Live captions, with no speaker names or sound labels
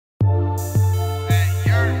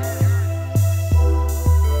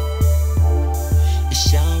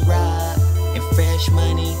Phresh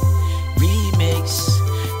Muney. Remix,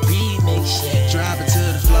 yeah. Drop it to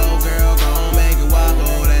the floor, girl, gon' make it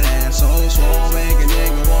wobble. That ass so swole, make a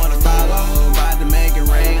nigga wanna follow. About to make it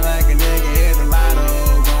rain like a nigga hit the lotto.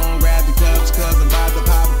 Gon' grab your cups, cause I'm about to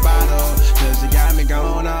pop a bottle. Cause you got me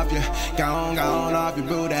gone off you, gone off your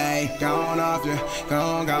booty. Gone off you,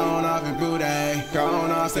 gone off your booty.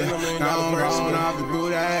 Gone off you, gone off your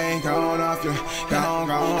booty. Gone off you, gone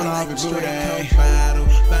off your booty.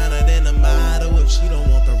 Finer than a model. If she don't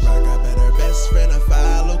want the rock, I bet her best friend I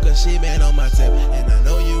follow. Cause she been on my tip, and I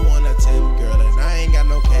know you want a tip, girl. And I ain't got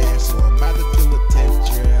no cash, so I'm about to do a tip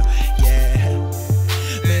drill. Yeah,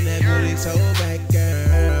 man, that booty so back,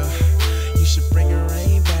 girl. You should bring her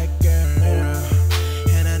rain back, girl.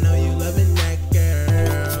 And I know you loving that, girl.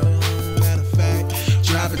 Matter of fact,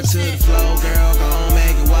 drop it to the floor, girl. Gon'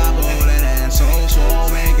 make it wobble. That ass so swole,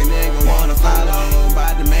 make a nigga wanna follow.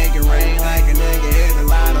 About to make it rain like a nigga hit the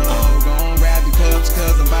lotto. Gon' grab your cups,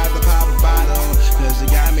 cause I'm about to pop a bottle. Cause you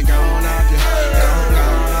got me gone off you,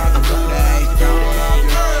 gone off your booty. Gone off you,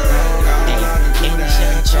 gone off your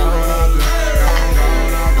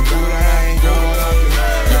booty. Gone off you,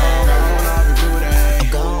 gone off your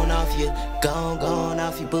booty. Gone off your booty. I'm gone off you, gone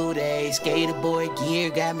off your booty. Skater boy gear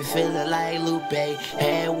got me feeling like Lupe.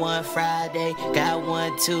 Had one Friday, got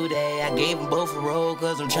one today. I gave them both a roll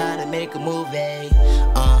cause I'm trying to make a movie.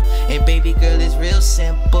 And baby girl, it's real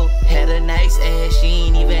simple. Had a nice ass, she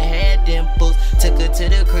ain't even had dimples. Took her to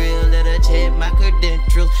the crib, let her check my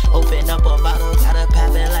credentials. Open up a bottle, got her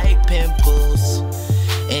popping like pimples.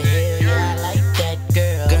 And hell yeah, I like that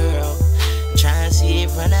girl. Try and see it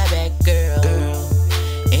from the back, girl.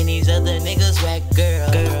 And these other niggas whack, girl.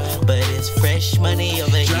 But it's Phresh Muney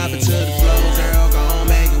over here. Drop it to the floor, girl, gon'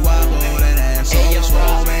 make it wobble. That ass so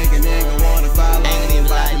swole, make a nigga wanna follow. Ain't even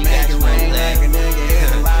lie, you make got it rain like a nigga hit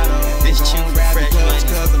the lotto. This Choo Gon' grab your From cups, Phresh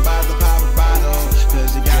cause I'm about to pop a bottle.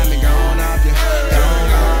 Cause you got me gone off you,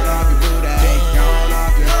 gone off your booty. Gone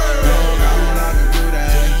off you, gone off your booty.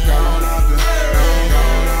 Gone off you,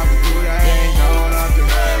 gone off your booty. Gone off you,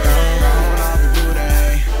 gone off your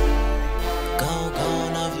booty.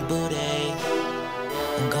 Gone off your booty.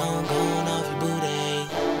 Gone off your booty.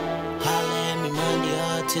 Holla at me Monday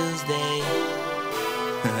or Tuesday.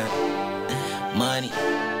 Money.